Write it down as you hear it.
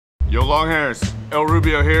Yo, long hairs, El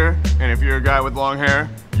Rubio here, and if you're a guy with long hair,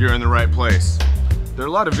 you're in the right place. There are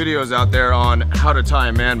a lot of videos out there on how to tie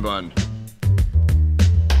a man bun.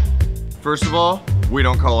 First of all, we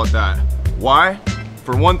don't call it that. Why?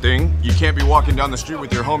 For one thing, you can't be walking down the street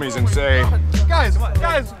with your homies and say, Guys,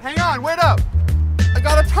 hang on, wait up. I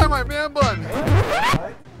gotta tie my man bun.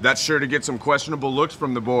 That's sure to get some questionable looks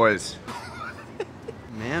from the boys.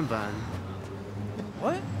 Man bun.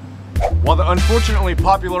 What? While the unfortunately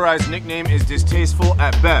popularized nickname is distasteful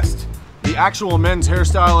at best, the actual men's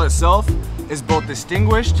hairstyle itself is both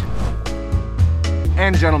distinguished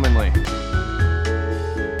and gentlemanly.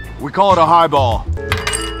 We call it a highball,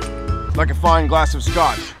 like a fine glass of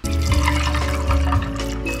scotch.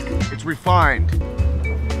 It's refined,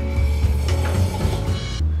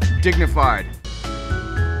 dignified,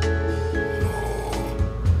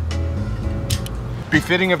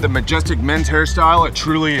 befitting of the majestic men's hairstyle it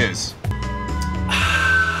truly is.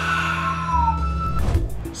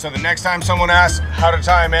 So the next time someone asks how to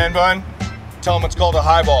tie a man bun, tell them it's called a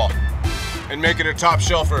highball and make it a top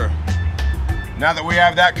shelfer. Now that we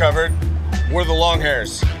have that covered, we're the long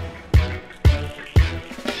hairs.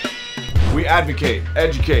 We advocate,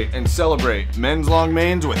 educate, and celebrate men's long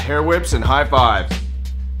manes with hair whips and high fives.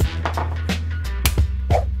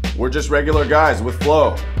 We're just regular guys with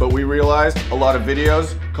flow, but we realized a lot of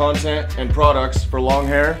videos, content, and products for long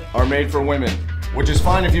hair are made for women, which is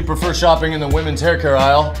fine if you prefer shopping in the women's hair care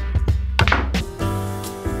aisle.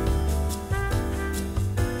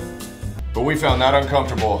 But we found that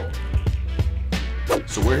uncomfortable.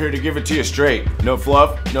 So we're here to give it to you straight. No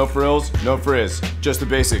fluff, no frills, no frizz. Just the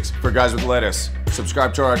basics for guys with lettuce.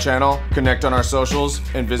 Subscribe to our channel, connect on our socials,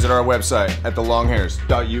 and visit our website at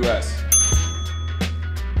thelonghairs.us.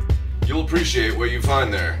 You'll appreciate what you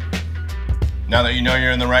find there. Now that you know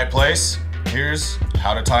you're in the right place, here's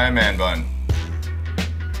how to tie a man bun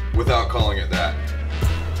without calling it that.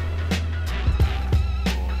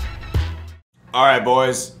 All right,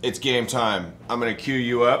 boys, it's game time. I'm gonna cue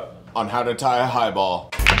you up on how to tie a highball.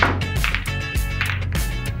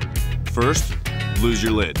 First, lose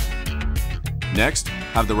your lid. Next,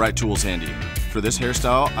 have the right tools handy. For this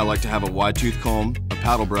hairstyle, I like to have a wide tooth comb, a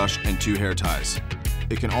paddle brush, and 2 hair ties.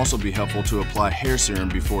 It can also be helpful to apply hair serum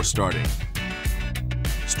before starting.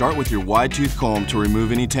 Start with your wide tooth comb to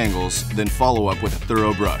remove any tangles, then follow up with a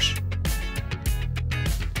thorough brush.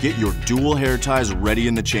 Get your dual hair ties ready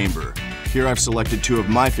in the chamber. Here I've selected 2 of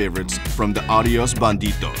my favorites from the Adios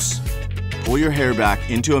Banditos. Pull your hair back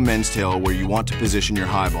into a men's tail where you want to position your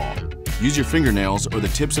highball. Use your fingernails or the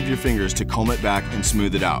tips of your fingers to comb it back and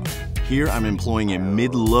smooth it out. Here I'm employing a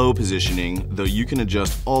mid-low positioning, though you can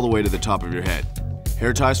adjust all the way to the top of your head.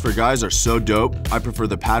 Hair ties for guys are so dope, I prefer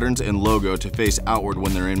the patterns and logo to face outward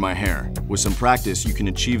when they're in my hair. With some practice, you can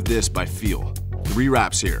achieve this by feel. 3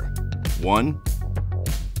 wraps here. 1,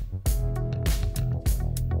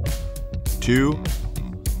 2,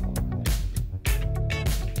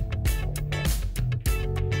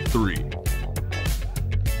 3.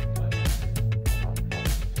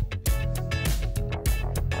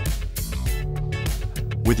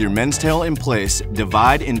 With your men's tail in place,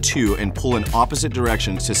 divide in 2 and pull in opposite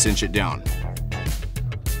directions to cinch it down.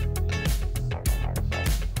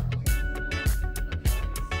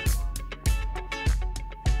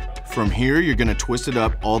 From here, you're going to twist it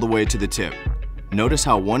up all the way to the tip. Notice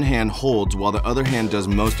how one hand holds while the other hand does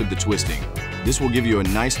most of the twisting. This will give you a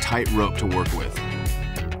nice tight rope to work with.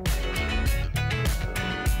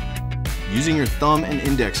 Using your thumb and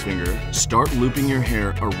index finger, start looping your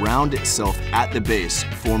hair around itself at the base,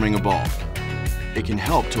 forming a ball. It can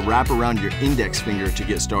help to wrap around your index finger to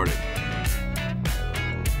get started.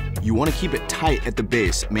 You want to keep it tight at the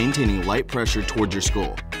base, maintaining light pressure towards your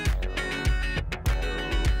skull.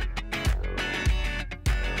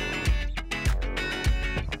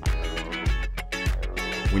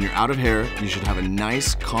 When you're out of hair, you should have a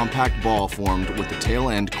nice, compact ball formed with the tail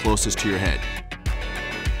end closest to your head.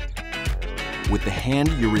 With the hand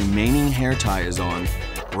your remaining hair tie is on,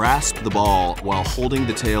 grasp the ball while holding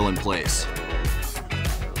the tail in place.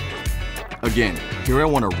 Again, here I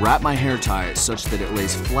want to wrap my hair tie such that it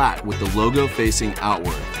lays flat with the logo facing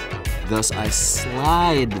outward. Thus, I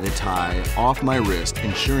slide the tie off my wrist,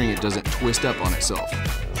 ensuring it doesn't twist up on itself.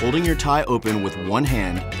 Holding your tie open with one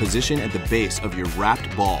hand, position at the base of your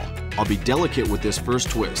wrapped ball. I'll be delicate with this first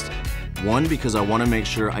twist. 1, because I want to make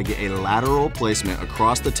sure I get a lateral placement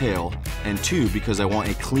across the tail, and 2, because I want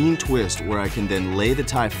a clean twist where I can then lay the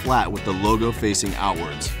tie flat with the logo facing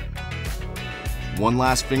outwards. One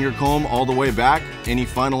last finger comb all the way back, any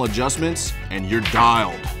final adjustments, and you're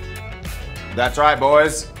dialed. That's right,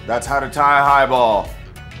 boys. That's how to tie a highball.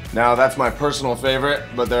 Now that's my personal favorite,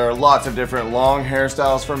 but there are lots of different long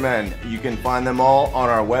hairstyles for men. You can find them all on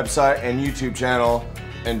our website and YouTube channel.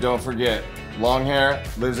 And don't forget, long hair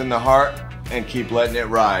lives in the heart, and keep letting it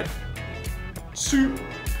ride. Soup.